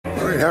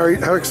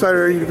How excited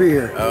are you to be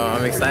here?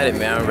 I'm excited,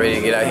 man. I'm ready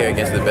to get out here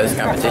against the best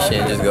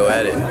competition and just go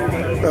at it.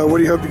 What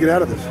do you hope to get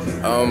out of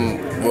this?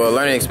 Well,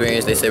 learning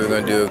experience. They said we're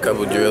going to do a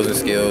couple drills and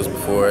skills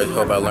before.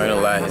 Hope I learn a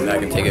lot and I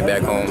can take it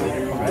back home.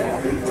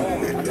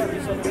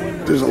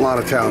 There's a lot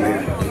of talent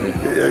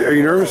here. Are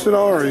you nervous at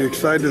all, or are you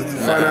excited to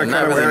find out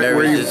kind of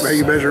really how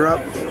you measure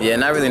up? Yeah,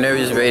 not really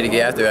nervous, just ready to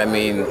get after it. I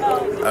mean,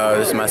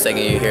 this is my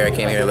second year here. I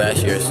came here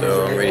last year,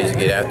 so I'm ready to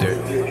get after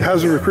it.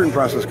 How's the recruiting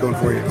process going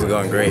for you? It's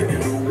going great.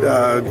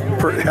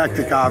 Pretty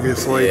hectic,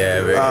 obviously.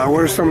 Yeah, very.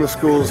 What are some of the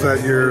schools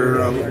that you're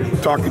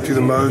talking to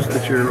the most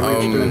that you're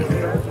really interested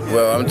in?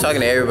 Well, I'm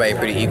talking to everybody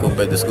pretty equal,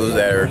 but the schools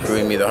that are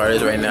recruiting me the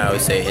hardest right now, I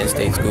would say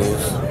in-state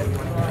schools.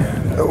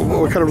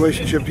 What kind of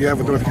relationship do you have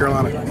with North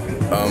Carolina?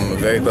 A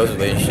very close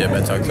relationship.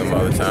 I talk to them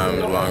all the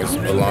time, along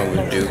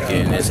with Duke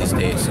and NC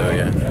State. So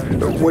yeah.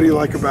 What do you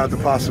like about the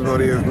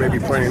possibility of maybe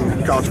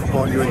playing college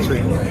football at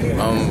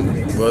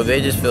UNC? Well,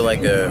 they just feel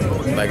like a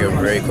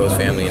very close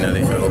family. You know,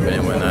 they feel open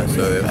and whatnot.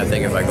 So I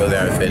think if I go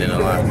there, I fit in a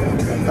lot.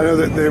 I know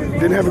that they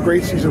didn't have a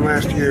great season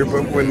last year,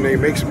 but when they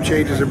make some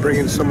changes and bring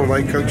in someone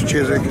like Coach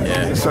Chiswick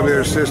and some of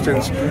their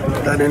assistants,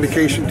 that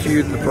indication to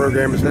you that the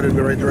program is headed in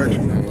the right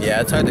direction?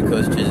 Yeah, I talked to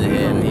Coach Chiswick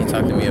and he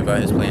talked to me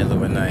about his plans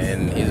and whatnot,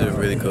 and he's a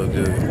really cool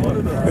dude.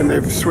 And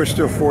they've switched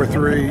to a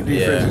 4-3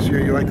 defense this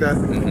year. You like that?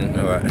 Mm-hmm,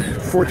 a lot.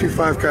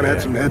 4-2-5 kind of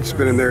had some head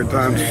spinning there at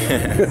times.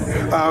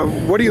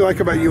 What do you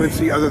like about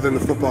UNC other than the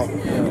football?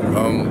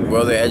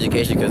 Well, the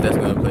education, because that's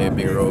going to play a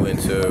big role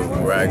into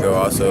where I go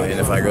also. And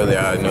if I go there,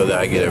 I know that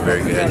I get a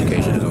very good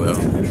education as well.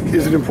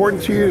 Is it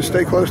important to you to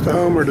stay close to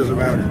home, or does it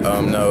matter?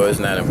 No, it's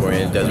not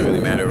important. It doesn't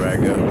really matter where I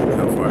go,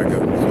 how far I go.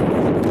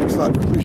 So. Thanks a lot.